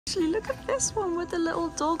Actually, look at this one with the little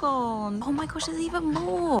dog on. Oh my gosh, there's even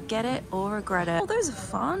more. Get it or regret it. Oh, those are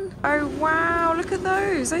fun. Oh wow, look at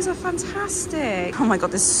those. Those are fantastic. Oh my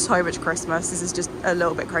god, there's so much Christmas. This is just a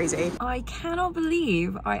little bit crazy. I cannot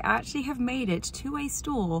believe I actually have made it to a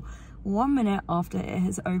store 1 minute after it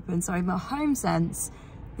has opened. So I'm at HomeSense.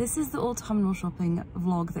 This is the autumnal shopping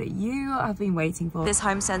vlog that you have been waiting for. This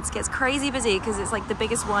HomeSense gets crazy busy because it's like the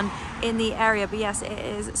biggest one in the area. But yes, it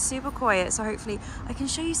is super quiet. So hopefully I can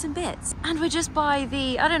show you some bits. And we're just by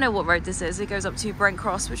the, I don't know what road this is. It goes up to Brent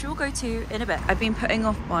Cross, which we'll go to in a bit. I've been putting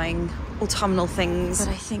off buying autumnal things,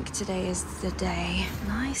 but I think today is the day.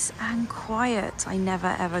 Nice and quiet. I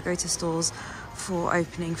never ever go to stores for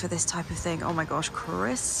opening for this type of thing. Oh my gosh,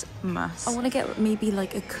 Christmas. I want to get maybe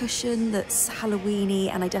like a cushion that's Halloweeny,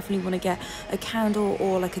 and I definitely want to get a candle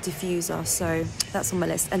or like a diffuser, so that's on my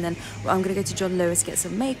list. And then I'm gonna go to John Lewis, get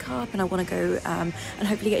some makeup, and I want to go and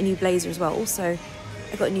hopefully get a new blazer as well. Also,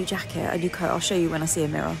 I got a new jacket, a new coat. I'll show you when I see a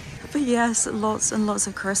mirror. But yes, lots and lots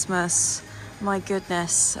of Christmas. My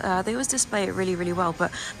goodness, they always display it really, really well.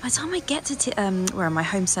 But by the time I get to where am I,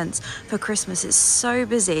 HomeSense for Christmas, it's so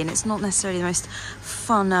busy and it's not necessarily the most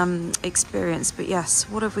fun experience. But yes,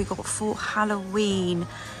 what have we got for Halloween?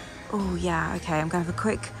 Oh yeah, okay, I'm gonna have a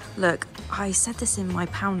quick look. I said this in my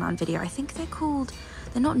Poundland video. I think they're called,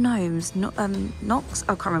 they're not gnomes, not knocks.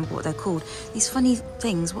 I can't remember what they're called. These funny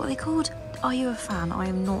things, what are they called? Are you a fan? I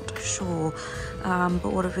am not sure.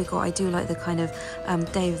 But what have we got? I do like the kind of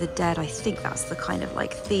Day of the Dead. I think that's the kind of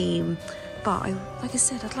like theme. But like I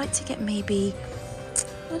said, I'd like to get maybe,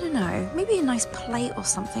 I don't know, maybe a nice plate or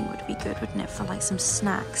something would be good, wouldn't it, for like some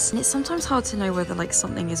snacks? And it's sometimes hard to know whether like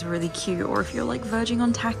something is really cute or if you're like verging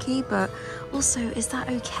on tacky, but also, is that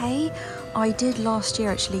okay? I did last year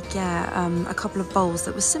actually get a couple of bowls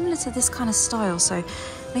that was similar to this kind of style, so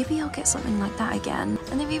maybe I'll get something like that again.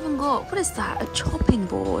 And they've even got, what is that? A chopping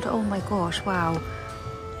board. Oh my gosh, wow.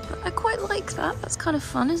 I quite like that. That's kind of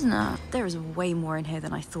fun, isn't it? There is way more in here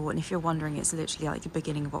than I thought. And if you're wondering, it's literally like the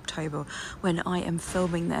beginning of October when I am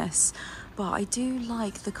filming this. But I do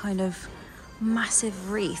like the kind of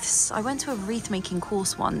massive wreaths. I went to a wreath making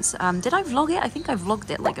course once. Did I vlog it? I think I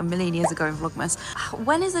vlogged it like a million years ago in Vlogmas.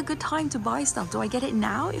 When is a good time to buy stuff? Do I get it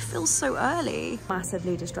now? It feels so early.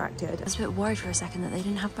 Massively distracted. I was a bit worried for a second that they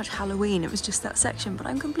didn't have much Halloween. It was just that section, but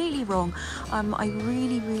I'm completely wrong. I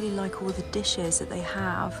really, really like all the dishes that they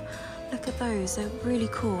have. Look at those, they're really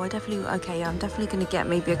cool. I'm definitely gonna get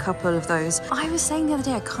maybe a couple of those. I was saying the other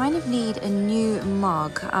day, I kind of need a new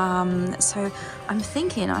mug. So I'm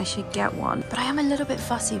thinking I should get one, but I am a little bit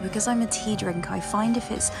fussy because I'm a tea drinker. I find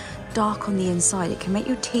if it's dark on the inside, it can make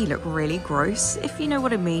your tea look really gross. If you know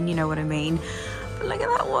what I mean, you know what I mean. But look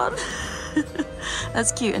at that one.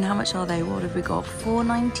 That's cute. And how much are they? What have we got?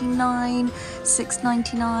 $4.99,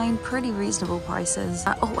 $6.99, pretty reasonable prices.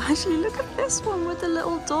 Oh, actually, look at this one with the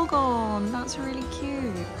little dog on. That's really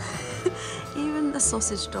cute. Even the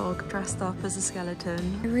sausage dog dressed up as a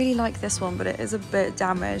skeleton. I really like this one, but it is a bit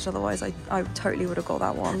damaged. Otherwise, I totally would have got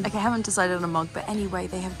that one. Okay, I haven't decided on a mug, but anyway,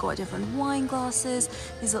 they have got different wine glasses,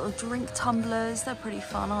 these little drink tumblers. They're pretty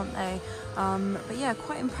fun, aren't they? But yeah,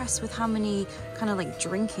 quite impressed with how many kind of like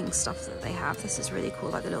drinking stuff that they have. This is really cool,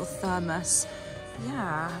 like the little thermos.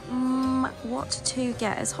 Yeah, what to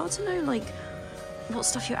get? It's hard to know like what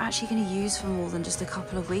stuff you're actually going to use for more than just a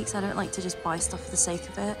couple of weeks. I don't like to just buy stuff for the sake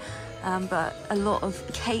of it. But a lot of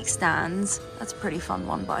cake stands, that's a pretty fun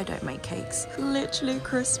one, but I don't make cakes. Literally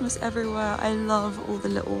Christmas everywhere. I love all the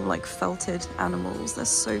little like felted animals. They're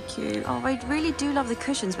so cute. Oh, I really do love the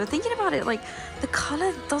cushions, but thinking about it, like the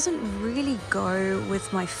color doesn't really go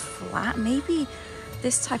with my flat. Maybe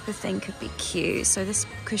this type of thing could be cute. So this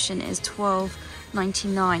cushion is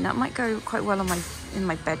 $12.99. That might go quite well on in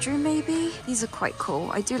my bedroom maybe. These are quite cool.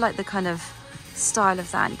 I do like the kind of style of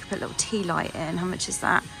that. You can put a little tea light in. How much is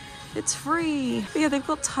that? It's free. But yeah, they've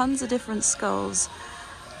got tons of different skulls.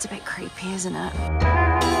 It's a bit creepy, isn't it?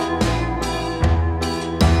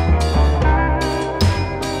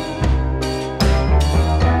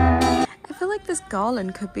 I feel like this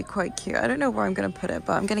garland could be quite cute. I don't know where I'm going to put it,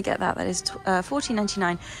 but I'm going to get that. That is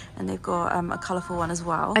 $14.99, and they've got a colourful one as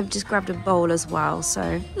well. I've just grabbed a bowl as well,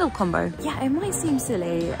 so little combo. Yeah, it might seem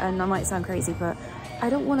silly and I might sound crazy, but I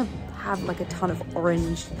don't want to have like a ton of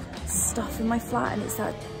orange stuff in my flat, and it's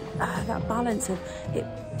that balance of it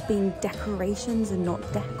being decorations and not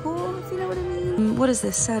decor, if you know what I mean. What is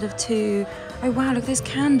this? Set of two. Oh wow, look, those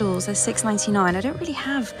candles. They're $6.99. I don't really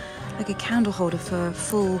have like a candle holder for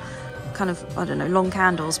full kind of, I don't know, long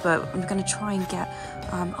candles, but I'm going to try and get,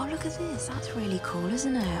 oh look at this. That's really cool,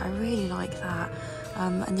 isn't it? I really like that.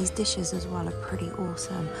 And these dishes as well are pretty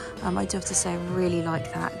awesome. I do have to say I really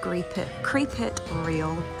like that creep it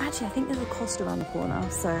real. Actually, I think there's a Costa around the corner,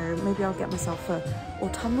 so maybe I'll get myself a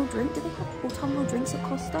autumnal drink. Do they have autumnal drinks at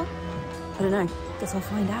Costa? I don't know, guess I'll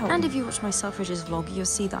find out. And if you watch my Selfridges vlog, you'll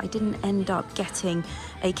see that I didn't end up getting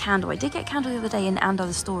a candle. I did get a candle the other day in and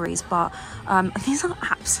other stories, but these are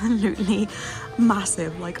absolutely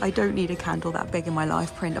massive. Like, I don't need a candle that big in my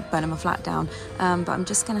life, burning my flat down. But I'm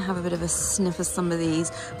just gonna have a bit of a sniff of some of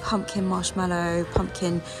these. Pumpkin marshmallow,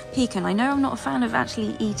 pumpkin pecan. I know I'm not a fan of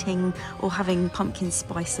actually eating or having pumpkin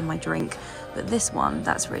spice in my drink, but this one,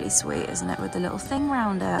 that's really sweet, isn't it, with the little thing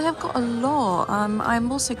around it? They've got a lot.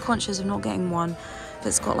 I'm also conscious of not getting one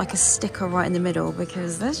that's got like a sticker right in the middle,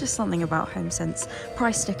 because there's just something about HomeSense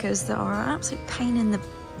price stickers that are an absolute pain in the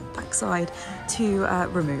backside to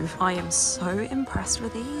remove. I am so impressed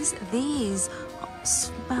with these. These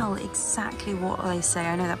smell exactly what they say.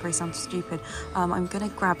 I know that probably sounds stupid. I'm gonna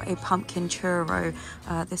grab a pumpkin churro.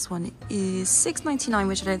 This one is $6.99,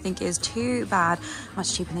 which I don't think is too bad.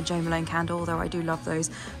 Much cheaper than Jo Malone candle, although I do love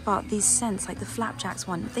those. But these scents, like the flapjacks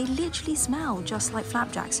one, they literally smell just like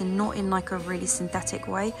flapjacks and not in like a really synthetic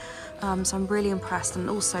way. So I'm really impressed, and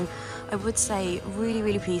also I would say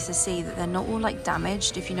really pleased to see that they're not all like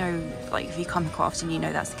damaged. If you know, like if you come quite often, you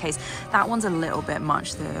know that's the case. That one's a little bit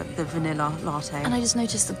much, the vanilla latte. And I just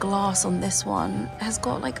noticed the glass on this one has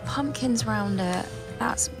got like pumpkins around it.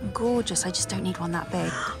 That's gorgeous. I just don't need one that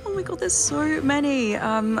big. Oh my god, there's so many.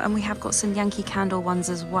 And we have got some Yankee Candle ones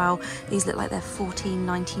as well. These look like they're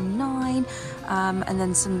 $14.99. And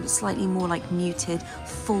then some slightly more like muted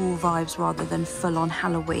fall vibes rather than full on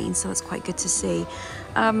Halloween. So that's quite good to see.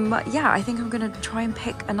 Yeah, I think I'm gonna try and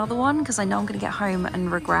pick another one because I know I'm gonna get home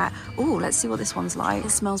and regret. Oh, let's see what this one's like. It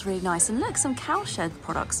smells really nice. And look, some cowshed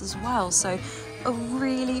products as well. So a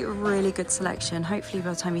really good selection. Hopefully by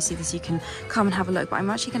the time you see this you can come and have a look, but I'm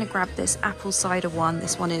actually going to grab this apple cider one.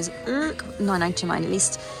 This one is $9.99, at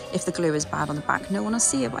least if the glue is bad on the back. No one will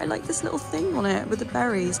see it, but I like this little thing on it with the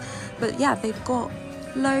berries. But yeah, they've got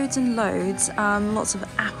loads and loads, lots of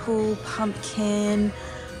apple, pumpkin,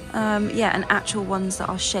 yeah, and actual ones that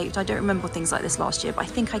are shaped. I don't remember things like this last year, but I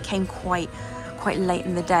think I came quite late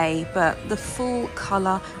in the day. But the full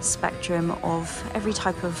color spectrum of every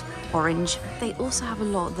type of orange. They also have a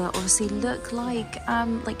lot that obviously look like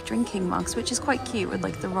drinking mugs, which is quite cute with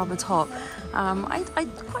like the rubber top. I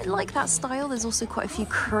quite like that style. There's also quite a few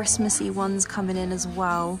Christmassy ones coming in as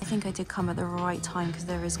well. I think I did come at the right time because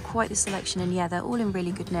there is quite the selection, and yeah, they're all in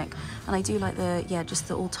really good nick. And I do like just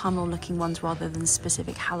the autumnal looking ones rather than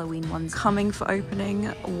specific Halloween ones. Coming for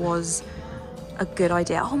opening was a good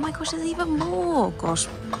idea. Oh my gosh, there's even more. Gosh,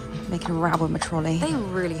 making a row with my trolley. They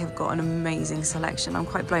really have got an amazing selection. I'm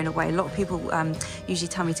quite blown away. A lot of people usually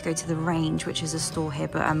tell me to go to the Range, which is a store here,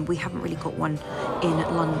 but we haven't really got one in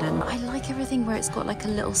London. I like everything where it's got like a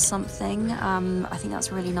little something. I think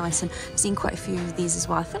that's really nice, and I've seen quite a few of these as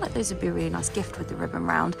well. I feel like those would be a really nice gift with the ribbon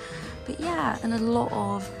round. But yeah, and a lot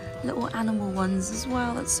of little animal ones as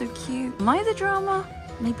well. That's so cute. Am I the drama?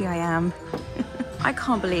 Maybe I am. I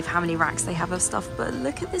can't believe how many racks they have of stuff, but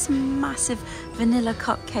look at this massive vanilla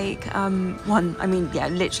cupcake one. I mean, yeah,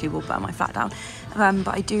 literally will burn my flat down. But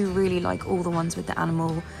I do really like all the ones with the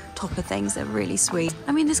animal topper things. They're really sweet.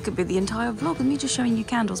 I mean, this could be the entire vlog of me just showing you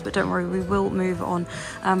candles, but don't worry, we will move on.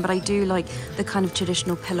 But I do like the kind of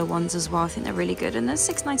traditional pillar ones as well. I think they're really good. And they're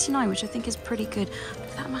 $6.99, which I think is pretty good. Look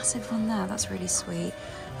at that massive one there. That's really sweet.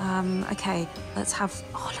 Okay, let's have,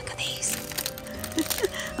 oh, look at these.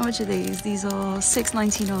 How much are these? These are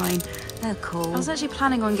 $6.99. They're cool. I was actually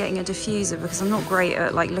planning on getting a diffuser because I'm not great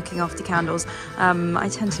at like looking after candles. I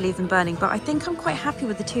tend to leave them burning, but I think I'm quite happy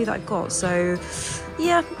with the two that I've got. So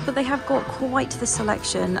yeah, but they have got quite the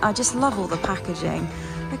selection. I just love all the packaging.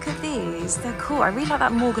 Look at these, they're cool. I really like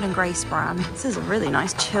that Morgan & Grace brand. This is a really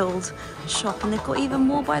nice chilled shop, and they've got even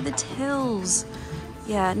more by the tills.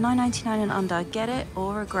 Yeah, $9.99 and under. Get it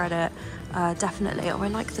or regret it. Definitely. Oh, I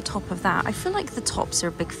like the top of that. I feel like the tops are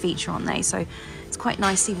a big feature, aren't they? So it's quite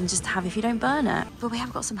nice even just to have if you don't burn it. But we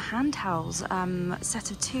have got some hand towels,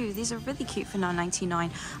 set of 2. These are really cute for $9.99.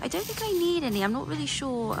 I don't think I need any. I'm not really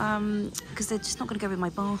sure because they're just not going to go with my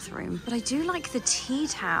bathroom. But I do like the tea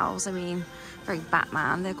towels. I mean, very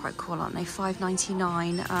Batman. They're quite cool, aren't they?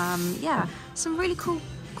 $5.99. Yeah, some really cool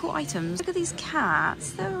items. Look at these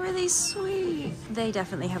cats, they're really sweet. They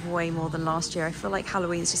definitely have way more than last year. I feel like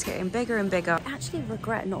Halloween's just getting bigger and bigger. I actually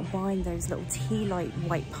regret not buying those little tea light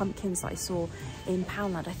white pumpkins that I saw in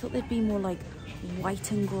Poundland. I thought they'd be more like white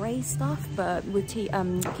and grey stuff, but with tea, I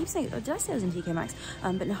keep saying, did I say it was in TK Maxx?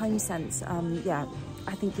 But in HomeSense, yeah,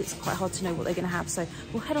 I think it's quite hard to know what they're gonna have. So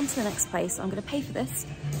we'll head on to the next place. I'm gonna pay for this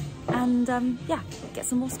and and yeah, get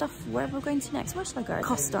some more stuff wherever we're going to next. Where should I go?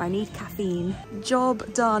 Costa, I need caffeine.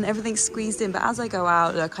 Job done, everything's squeezed in, but as I go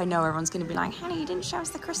out, look, I know everyone's gonna be like, Hannah, you didn't show us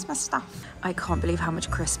the Christmas stuff. I can't believe how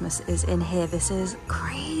much Christmas is in here. This is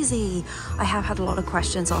crazy. I have had a lot of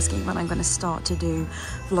questions asking when I'm gonna start to do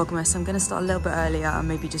Vlogmas. I'm gonna start a little bit earlier and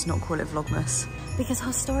maybe just not call it Vlogmas. Because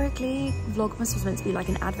historically, Vlogmas was meant to be like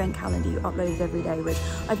an advent calendar you uploaded every day, which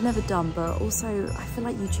I've never done, but also I feel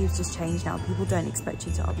like YouTube's just changed now. People don't expect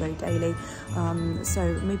you to upload daily,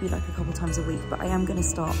 so maybe like a couple times a week, but I am going to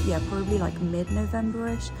start, yeah, probably like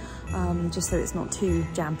mid-November-ish, just so it's not too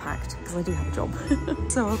jam-packed, because I do have a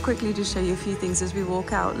job. So I'll quickly just show you a few things as we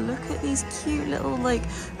walk out. Look at these cute little, like,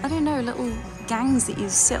 I don't know, little gangs that you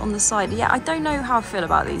sit on the side. Yeah, I don't know how I feel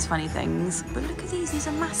about these funny things, but look at these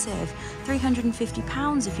are massive.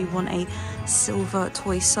 £350 if you want a silver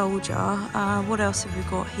toy soldier. What else have we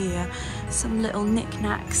got here? Some little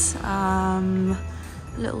knickknacks,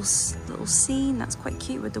 little scene that's quite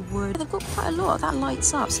cute with the wood. They've got quite a lot that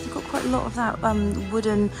lights up, so they've got quite a lot of that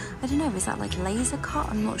wooden, I don't know, is that like laser cut?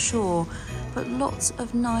 I'm not sure, but lots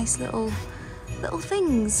of nice little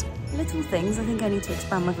things. Little things. I think I need to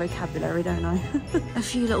expand my vocabulary, don't I? A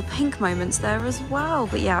few little pink moments there as well.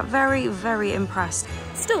 But yeah, very, very impressed.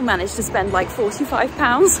 Still managed to spend like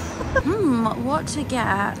 £45. What to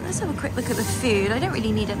get? Let's have a quick look at the food. I don't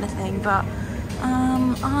really need anything, but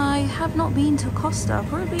I have not been to Costa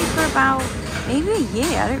probably for about maybe a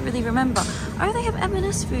year. I don't really remember. Oh, they have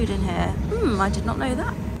M&S food in here. I did not know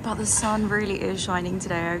that. But the sun really is shining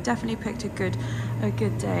today. I've definitely picked a good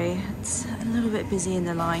day. It's a little bit busy in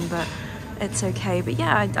the line, but it's okay. But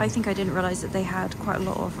yeah, I think I didn't realize that they had quite a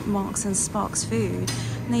lot of Marks and Sparks food.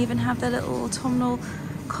 And they even have their little autumnal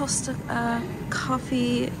Costa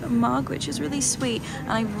coffee mug, which is really sweet.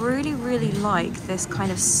 And I really, really like this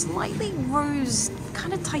kind of slightly rose,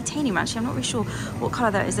 kind of titanium, actually. I'm not really sure what color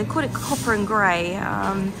that is. They call it copper and gray.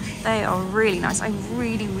 They are really nice. I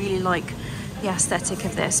really, really like the aesthetic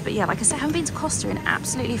of this. But yeah, like I said, I haven't been to Costa in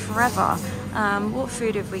absolutely forever. What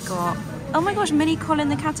food have we got? Oh my gosh, mini Colin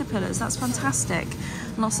the caterpillars. That's fantastic.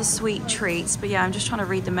 Lots of sweet treats. But yeah, I'm just trying to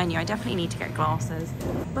read the menu. I definitely need to get glasses.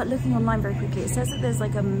 But looking online very quickly, it says that there's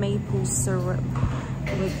like a maple syrup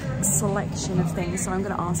like selection of things. So I'm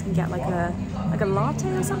gonna ask and get like a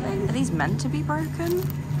latte or something. Are these meant to be broken?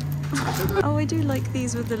 Oh, I do like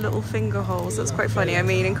these with the little finger holes. That's quite funny. I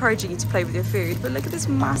mean, encouraging you to play with your food. But look at this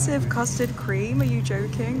massive custard cream. Are you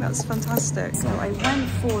joking? That's fantastic. So I went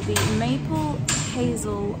for the maple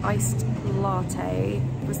hazel iced latte.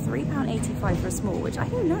 It was £3.85 for a small, which I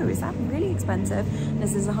don't know, is that really expensive?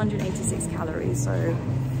 This is 186 calories, so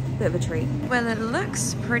a bit of a treat. Well, it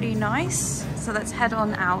looks pretty nice. So let's head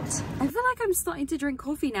on out. I feel like I'm starting to drink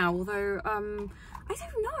coffee now, although I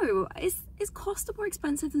don't know. Is Costa more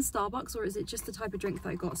expensive than Starbucks, or is it just the type of drink that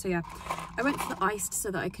I got? So yeah, I went for the iced so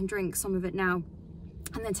that I can drink some of it now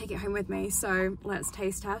and then take it home with me. So let's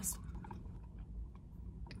taste test.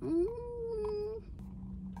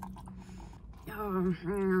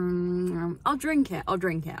 I'll drink it.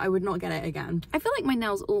 I would not get it again. I feel like my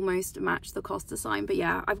nails almost match the Costa sign, but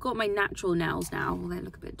yeah, I've got my natural nails now. Well, they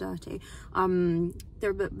look a bit dirty.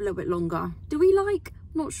 They're a little bit longer. Do we like?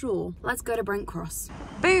 Not sure. Let's go to Brent Cross.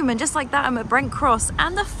 Boom, and just like that, I'm at Brent Cross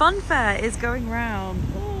and the fun fair is going round.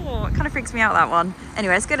 Oh, it kind of freaks me out, that one.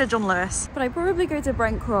 Anyway, let's go to John Lewis. But I probably go to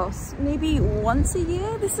Brent Cross maybe once a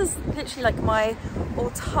year. This is literally like my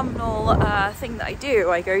autumnal thing that I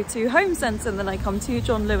do. I go to Home Centre and then I come to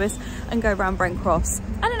John Lewis and go around Brent Cross.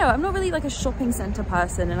 I don't know, I'm not really like a shopping centre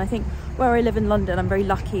person, and I think where I live in London, I'm very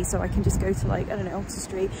lucky, so I can just go to like, I don't know, Oxford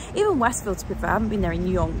Street, even Westfield to be fair. I haven't been there in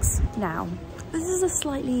yonks now. This is a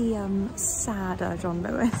slightly sadder John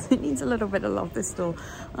Lewis. It needs a little bit of love, this store.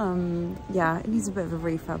 Yeah, it needs a bit of a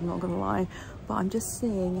refurb, I'm not gonna lie. But I'm just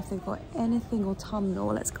seeing if they've got anything autumnal.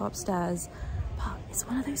 Let's go upstairs. But it's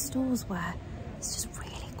one of those stores where it's just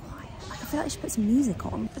really quiet. Like, I feel like they should put some music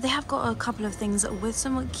on. But they have got a couple of things with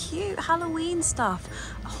some cute Halloween stuff.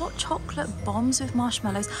 Hot chocolate bombs with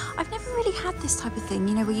marshmallows. I've never really had this type of thing,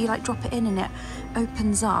 you know, where you like drop it in and it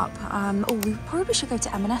opens up. Oh, we probably should go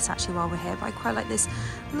to M&S actually while we're here, but I quite like this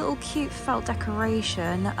little cute felt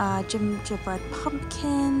decoration. Gingerbread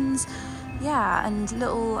pumpkins, yeah, and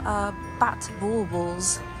little bat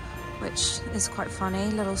baubles, which is quite funny.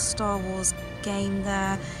 Little Star Wars game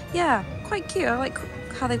there. Yeah, quite cute. I like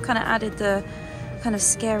how they've kind of added the kind of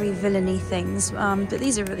scary villainy things, but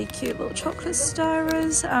these are really cute little chocolate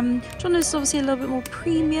stirrers. John Lewis is obviously a little bit more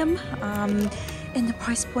premium in the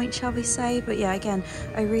price point, shall we say, but yeah, again,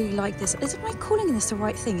 I really like this. Am I calling this the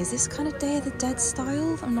right thing? Is this kind of Day of the Dead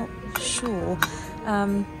style? I'm not sure,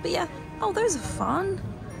 but yeah. Oh, those are fun.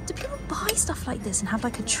 do people buy stuff like this and have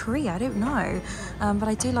like a tree? I don't know. But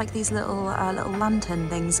I do like these little lantern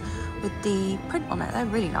things with the print on it. They're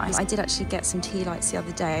really nice. I did actually get some tea lights the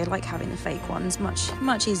other day. I like having the fake ones, much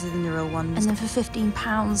easier than the real ones. And then for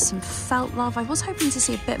 £15, some felt love. I was hoping to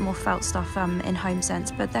see a bit more felt stuff in Home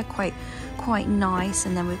Sense, but they're quite nice.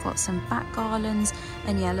 And then we've got some back garlands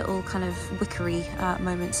and yeah, little kind of wickery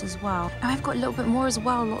moments as well. And I've got a little bit more as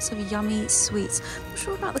well, lots of yummy sweets. I'm not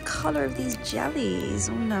sure about the colour of these jellies.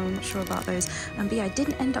 Oh no, I'm not sure about those. But yeah, I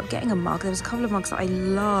didn't end up getting a mug. There was a couple of mugs that I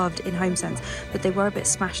loved in Home Sense, but they were a bit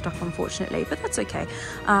smashed up unfortunately, but that's okay.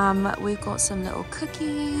 We've got some little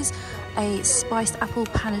cookies, a spiced apple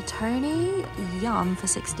panettone, yum, for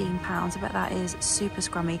 £16. I bet that is super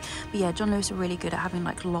scrummy. But yeah, John Lewis are really good at having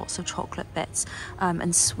like lots of chocolate bits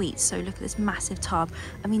and sweets. So look at this massive tub.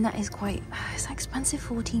 I mean, that is quite, is that expensive?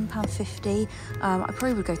 £14.50. I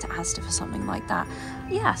probably would go to Asda for something like that.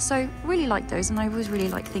 Yeah, so really like those, and I always really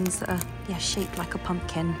like things that are, yeah, shaped like a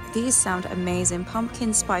pumpkin. These sound amazing.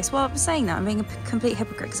 Pumpkin spice. Well, I'm saying that, I'm being a complete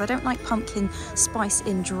hypocrite because I don't like pumpkin spice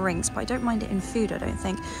in drinks, but I don't mind it in food, I don't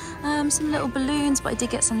think. Some little balloons, but I did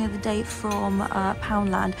get some the other day from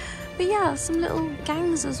Poundland. But yeah, some little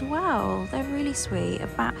gangs as well. They're really sweet.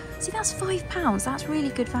 See, that's £5. That's really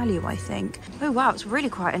good value, I think. Oh wow, it's really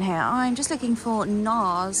quiet in here. I'm just looking for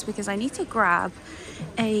NARS because I need to grab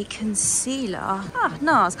a concealer.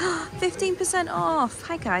 NARS, 15% off.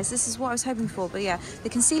 Hi guys, this is what I was hoping for. But yeah, the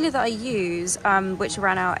concealer that I use, which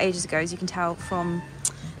ran out ages ago, as you can tell from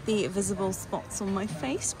the visible spots on my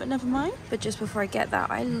face, but never mind. But just before I get that,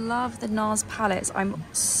 I love the NARS palettes. I'm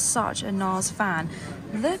such a NARS fan.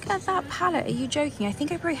 Look at that palette. Are you joking? I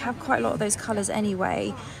think I probably have quite a lot of those colors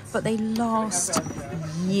anyway, but they last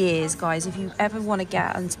years, guys. If you ever want to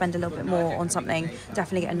get and spend a little bit more on something,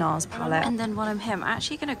 definitely get a NARS palette. And then while I'm here, I'm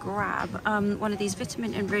actually going to grab one of these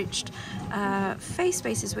vitamin enriched face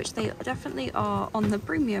bases, which they definitely are on the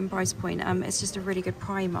premium price point. It's just a really good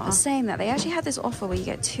primer. Saying that, they actually had this offer where you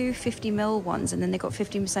get two 50ml ones and then they got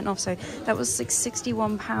 15% off, so that was like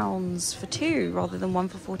 £61 for two rather than one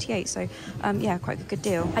for 48. So yeah, quite a good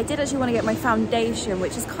deal. I did actually want to get my foundation,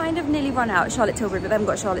 which is kind of nearly run out at Charlotte Tilbury, but they haven't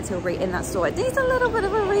got Charlotte Tilbury in that store. It needs a little bit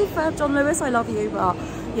of a refurb. John Lewis, I love you, but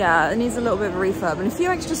yeah, it needs a little bit of a refurb and a few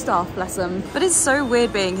extra staff, bless them. But it's so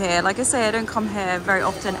weird being here. Like I say, I don't come here very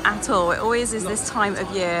often at all. It always is this time of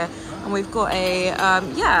year, and we've got a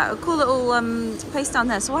yeah, a cool little place down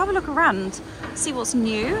there, so we'll have a look around, see what's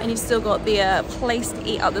new. And you've still got the place to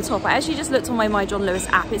eat at the top. I actually just looked on my John Lewis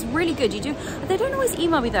app. It's really good. They don't always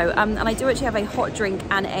email me though, and I do actually have a hot drink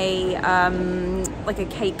and a like a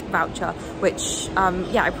cake voucher, which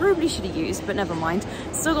yeah, I probably should have used, but never mind.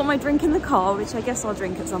 Still got my drink in the car, which I guess I'll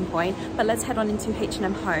drink at some point. But let's head on into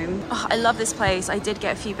H&M Home. Oh, I love this place. I did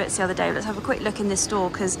get a few bits the other day. Let's have a quick look in this store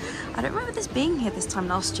because I don't remember this being here this time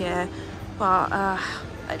last year, but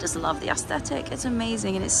I just love the aesthetic. It's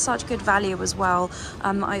amazing and it's such good value as well.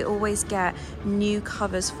 I always get new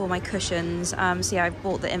covers for my cushions. So yeah, I've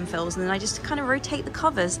bought the infills and then I just kind of rotate the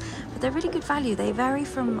covers, but they're really good value. They vary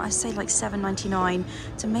from, I say, like £7.99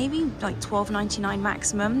 to maybe like £12.99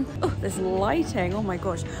 maximum. Oh, there's lighting, oh my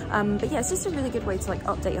gosh. But yeah, it's just a really good way to like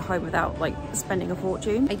update your home without like spending a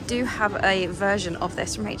fortune. I do have a version of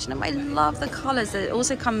this from H&M. I love the colors. It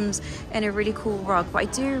also comes in a really cool rug, but I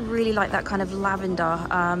do really like that kind of lavender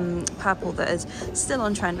purple that is still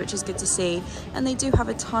on trend, which is good to see. And they do have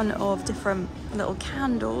a ton of different little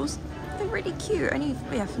candles. They're really cute, only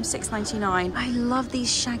yeah, from £6.99. I love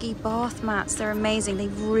these shaggy bath mats. They're amazing. They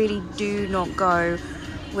really do not go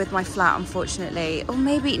with my flat, unfortunately. Or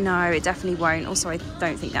maybe, no, it definitely won't. Also, I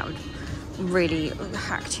don't think that would really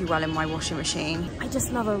hack too well in my washing machine. I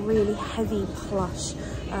just love a really heavy plush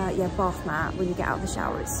yeah, bath mat when you get out of the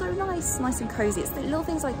shower. It's so nice and cozy. It's the little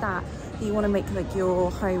things like that that you want to make like your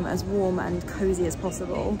home as warm and cozy as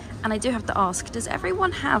possible. And I do have to ask, does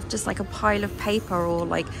everyone have just like a pile of paper or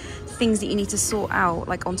like things that you need to sort out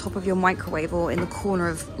like on top of your microwave or in the corner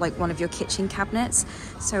of like one of your kitchen cabinets?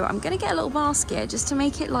 So I'm gonna get a little basket just to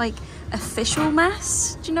make it like official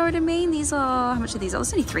mess. Do you know what I mean? These are, how much are these? Oh,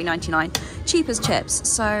 it's only $3.99, cheap as chips.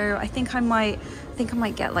 So I think I might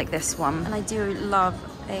get like this one. And I do love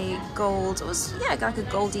a gold, or yeah, like a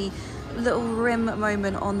goldy little rim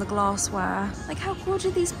moment on the glassware. Like, how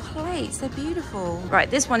gorgeous are these plates? They're beautiful. Right,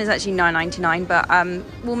 this one is actually $9.99, but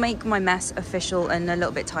we'll make my mess official and a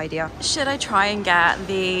little bit tidier. Should I try and get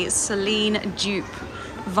the Celine dupe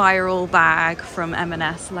viral bag from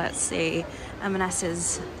M&S? Let's see. M&S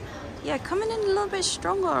is, yeah, coming in a little bit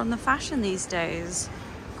stronger on the fashion these days.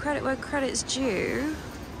 Credit where credit's due.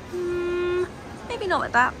 Maybe maybe not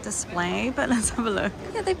like that display, but let's have a look.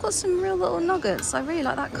 Yeah, they've got some real little nuggets. I really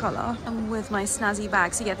like that colour. And with my snazzy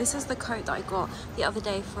bag. So yeah, this is the coat that I got the other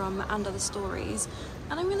day from And Other Stories.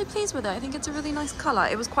 And I'm really pleased with it. I think it's a really nice colour.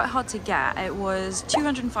 It was quite hard to get. It was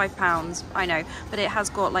 £205, I know, but it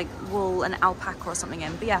has got like wool and alpaca or something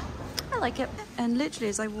in. But yeah, I like it. And literally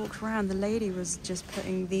as I walked around, the lady was just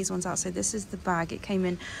putting these ones out. So this is the bag. It came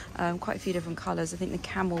in quite a few different colours. I think the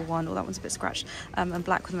camel one, or that one's a bit scratched, and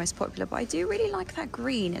black were the most popular. But I do really like that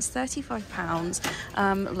green. It's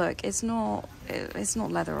 £35. Look, it's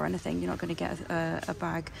not leather or anything. You're not going to get a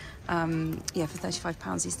bag yeah, for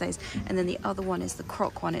 £35 these days. And then the other one is the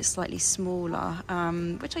croc one. It's slightly smaller,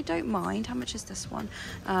 which I don't mind. How much is this one?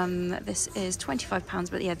 This is £25,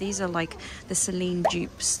 but yeah, these are like the Celine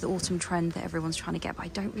dupes, the autumn trend that everyone's trying to get, but I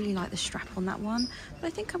don't really like the strap on that one. But I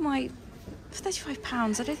think I might, for £35,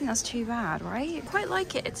 I don't think that's too bad, right? I quite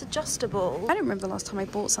like it. It's adjustable. I don't remember the last time I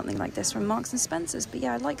bought something like this from Marks and Spencer's, but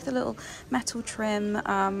yeah, I like the little metal trim.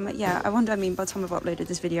 Yeah, I wonder, I mean, by the time I've uploaded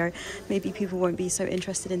this video, maybe people won't be so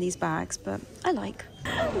interested in these bags, but I like.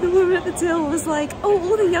 The woman at the till was like, oh,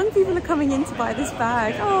 all the young people are coming in to buy this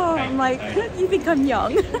bag. Oh, I'm like, you think I'm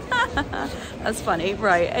young? That's funny.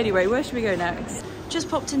 Right, anyway, where should we go next? Just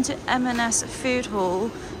popped into M&S Food Hall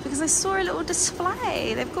because I saw a little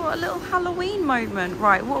display. They've got a little Halloween moment.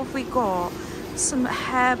 Right, what have we got? Some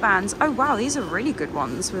hairbands. Oh wow, these are really good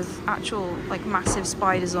ones with actual like massive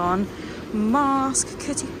spiders on. Mask,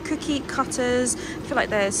 cookie cutters. I feel like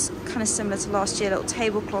they're kind of similar to last year, little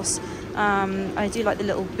tablecloths. I do like the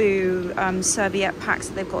little Boo serviette packs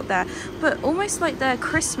that they've got there, but almost like their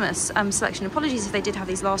Christmas selection. Apologies if they did have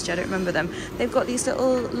these last year, I don't remember them. They've got these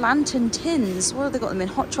little lantern tins. What have they got them in?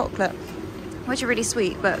 Hot chocolate, which are really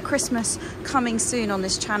sweet, but Christmas coming soon on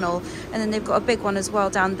this channel. And then they've got a big one as well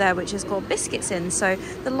down there, which has got biscuits in. So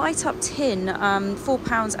the light up tin,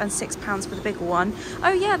 £4 and £6 for the bigger one.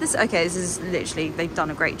 Oh yeah, this is literally, they've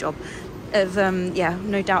done a great job of yeah,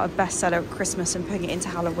 no doubt a bestseller at Christmas and putting it into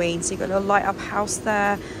Halloween. So you've got a little light up house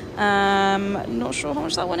there. Not sure how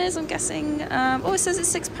much that one is. I'm guessing oh, it says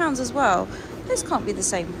it's £6 as well. Those can't be the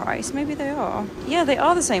same price. Maybe they are. Yeah, they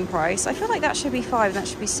are the same price. I feel like that should be £5 and that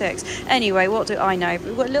should be £6. Anyway, what do I know?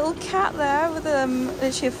 We've got a little cat there with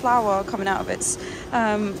literally a flower coming out of its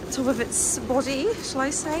top of its body, shall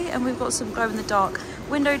I say? And we've got some glow in the dark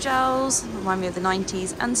window gels, remind me of the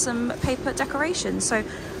 90s, and some paper decorations. So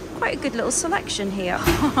quite a good little selection here.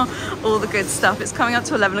 All the good stuff. It's coming up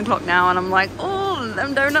to 11 o'clock now and I'm like, oh,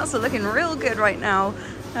 them donuts are looking real good right now.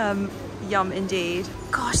 Yum indeed.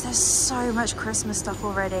 Gosh, there's so much Christmas stuff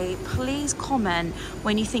already. Please comment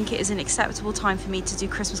when you think it is an acceptable time for me to do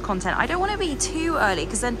Christmas content. I don't want to be too early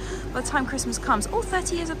because then by the time Christmas comes, oh,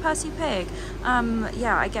 30 years of Percy Pig.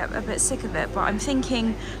 Yeah, I get a bit sick of it, but I'm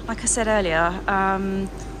thinking, like I said earlier,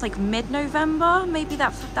 like mid-November, maybe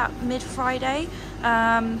that mid-Friday.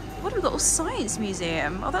 What have we got? Oh, Science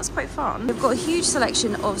Museum. Oh, that's quite fun. We've got a huge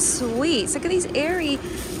selection of sweets. Look at these airy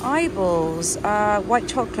eyeballs. White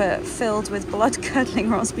chocolate filled with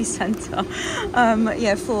blood-curdling raspberry centre.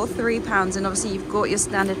 Yeah, for £3. And obviously you've got your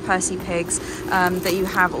standard Percy Pigs that you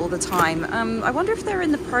have all the time. I wonder if they're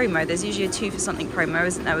in the promo. There's usually a 2 for something promo,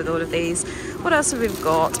 isn't there, with all of these? What else have we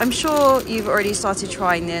got? I'm sure you've already started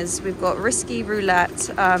trying this. We've got Risky Roulette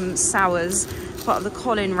Sours, part of the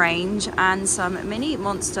Colin range, and some mini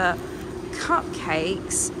monster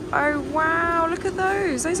cupcakes. Oh wow, look at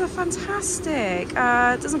those. Those are fantastic. It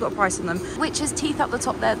doesn't got a price on them. Witch's teeth up the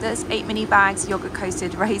top there. There's 8 mini bags, yogurt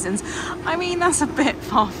coated raisins. I mean, that's a bit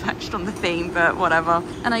far-fetched on the theme, but whatever.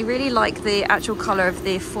 And I really like the actual colour of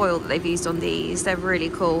the foil that they've used on these. They're really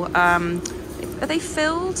cool. Are they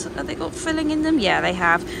filled? Have they got filling in them? Yeah, they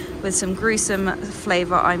have, with some gruesome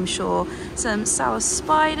flavour, I'm sure. Some sour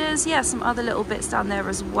spiders. Yeah, some other little bits down there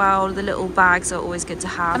as well. The little bags are always good to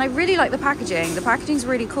have. And I really like the packaging. The packaging's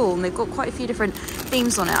really cool, and they've got quite a few different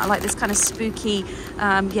themes on it. I like this kind of spooky,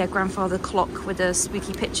 yeah, grandfather clock with the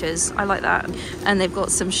spooky pictures. I like that. And they've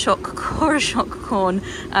got some horror shock corn.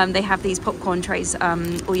 They have these popcorn trays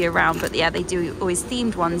all year round, but yeah, they do always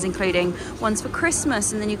themed ones, including ones for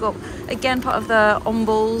Christmas. And then you've got, again, part of the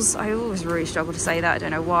ombles. I always really struggle to say that, I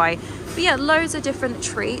don't know why. But yeah, loads of different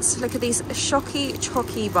treats. Look at these shocky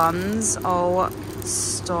chocky buns. Oh,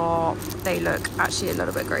 stop. They look actually a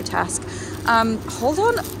little bit grotesque. Hold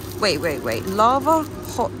on. Wait. Lava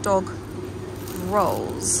hot dog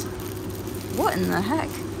rolls. What in the heck?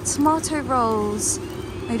 Tomato rolls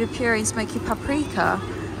made of puree and smoky paprika.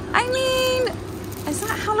 I mean, is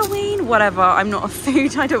that Halloween? Whatever, I'm not a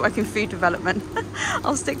food, I don't work in food development.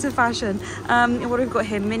 I'll stick to fashion. And what have we got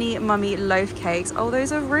here? Mini mummy loaf cakes. Oh,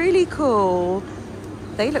 those are really cool.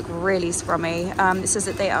 They look really scrummy. It says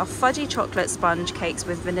that they are fudgy chocolate sponge cakes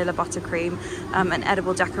with vanilla buttercream and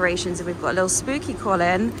edible decorations. And we've got a little spooky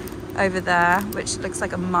Colin over there, which looks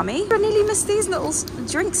like a mummy. I nearly missed these little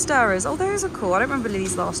drink stirrers. Oh, those are cool. I don't remember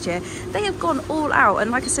these last year. They have gone all out, and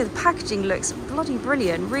like I said, the packaging looks bloody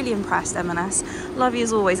brilliant. Really impressed, M&S. Love you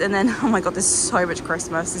as always. And then, oh my god, there's so much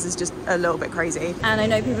Christmas. This is just a little bit crazy. And I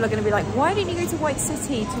know people are going to be like, why didn't you go to White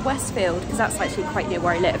City, to Westfield? Because that's actually quite near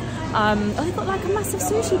where I live. Oh, they've got like a massive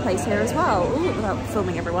sushi place here as well. Ooh, without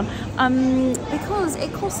filming everyone. Because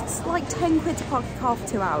it costs like 10 quid to park a car for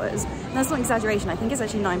 2 hours. And that's not an exaggeration. I think it's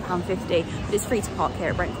actually £9.50, but it's free to park here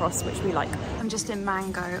at Brent Cross, which we like. I'm just in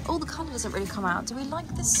Mango. Oh, the colour doesn't really come out. Do we like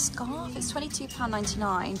this scarf? It's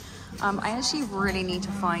 £22.99. I actually really need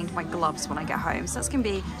to find my gloves when I get home, so that's gonna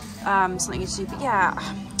be something to do. But yeah,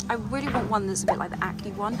 I really want one that's a bit like the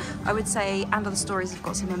Acne one. I would say And Other Stories have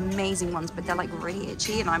got some amazing ones, but they're like really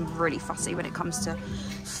itchy, and I'm really fussy when it comes to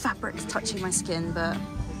fabrics touching my skin. But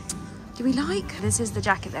do we like? This is the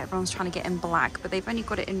jacket that everyone's trying to get in black, but they've only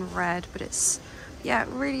got it in red, but it's, yeah,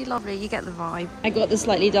 really lovely. You get the vibe. I got the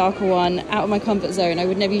slightly darker one, out of my comfort zone. I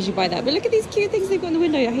would never usually buy that, but look at these cute things they've got in the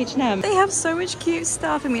window at H&M. They have so much cute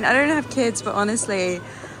stuff. I mean, I don't have kids, but honestly,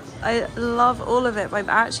 I love all of it. But I'm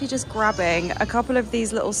actually just grabbing a couple of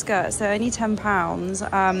these little skirts. They're only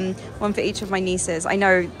 £10, one for each of my nieces. I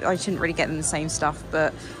know I shouldn't really get them the same stuff,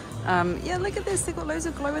 but yeah, look at this. They've got loads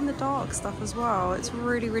of glow-in-the-dark stuff as well. It's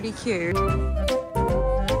really, really cute.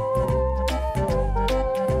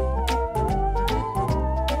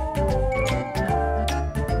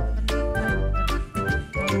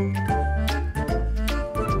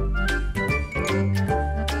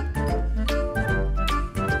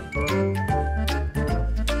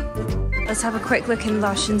 Let's have a quick look in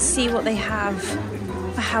Lush and see what they have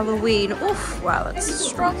for Halloween. Oof, wow, that's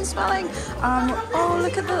strong smelling. Oh,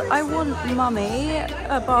 look at the, I Want Mummy,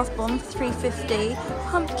 a bath bomb, £3.50.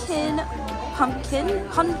 Pumpkin,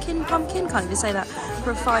 can't even say that,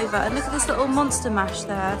 for a £5. And look at this little monster mash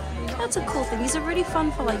there. That's a cool thing. These are really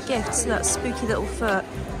fun for like gifts, that spooky little foot.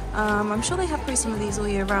 I'm sure they have probably some of these all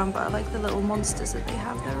year round, but I like the little monsters that they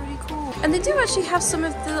have. They're really cool. And they do actually have some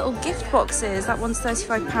of the little gift boxes. That one's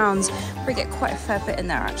 £35. We get quite a fair bit in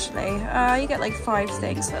there actually. You get like 5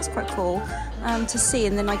 things, so that's quite cool to see.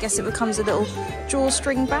 And then I guess it becomes a little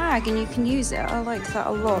drawstring bag and you can use it. I like that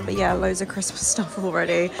a lot. But yeah, loads of Christmas stuff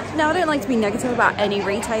already. Now, I don't like to be negative about any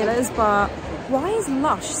retailers, but why is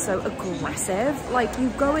Lush so aggressive? Like, you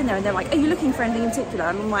go in there and they're like, are you looking for anything in particular?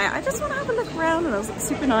 And I'm like, I just want to have a look around, and I was like,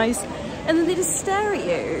 super nice. And then they just stare at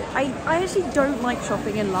you. I actually don't like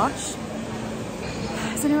shopping in Lush.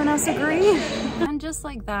 Does anyone else agree? And just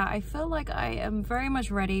like that, I feel like I am very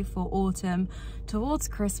much ready for autumn, towards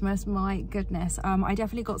Christmas. My goodness, I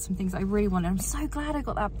definitely got some things I really wanted. I'm so glad I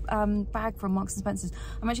got that bag from Marks & Spencer's.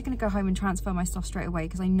 I'm actually going to go home and transfer my stuff straight away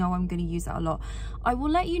because I know I'm going to use that a lot. I will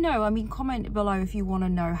let you know, I mean, comment below if you want to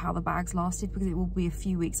know how the bags lasted, because it will be a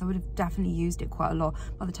few weeks. I would have definitely used it quite a lot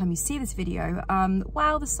by the time you see this video.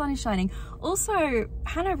 Wow, the sun is shining. Also,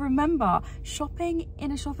 Hannah, remember, shopping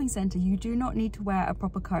in a shopping centre, you do not need to wear a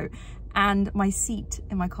proper coat. And my seat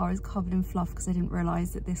in my car is covered in fluff because I didn't realise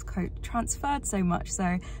that this coat transferred so much,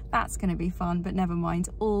 so that's going to be fun, but never mind,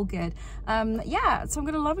 all good. Yeah, so I'm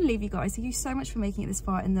going to love and leave you guys. Thank you so much for making it this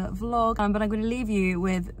far in the vlog, but I'm going to leave you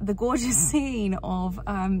with the gorgeous scene of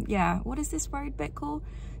yeah, what is this road bit called?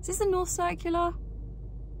 Is this the North Circular?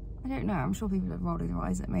 I don't know, I'm sure people are rolling their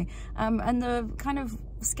eyes at me. And the kind of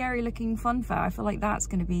scary looking fun fair, I feel like that's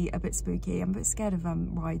going to be a bit spooky. I'm a bit scared of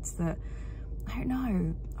rides that, I don't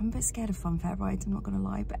know, I'm a bit scared of fun fair rides, I'm not gonna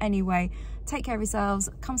lie. But anyway, take care of yourselves,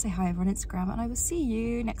 come say hi over on Instagram, and I will see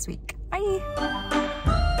you next week. Bye.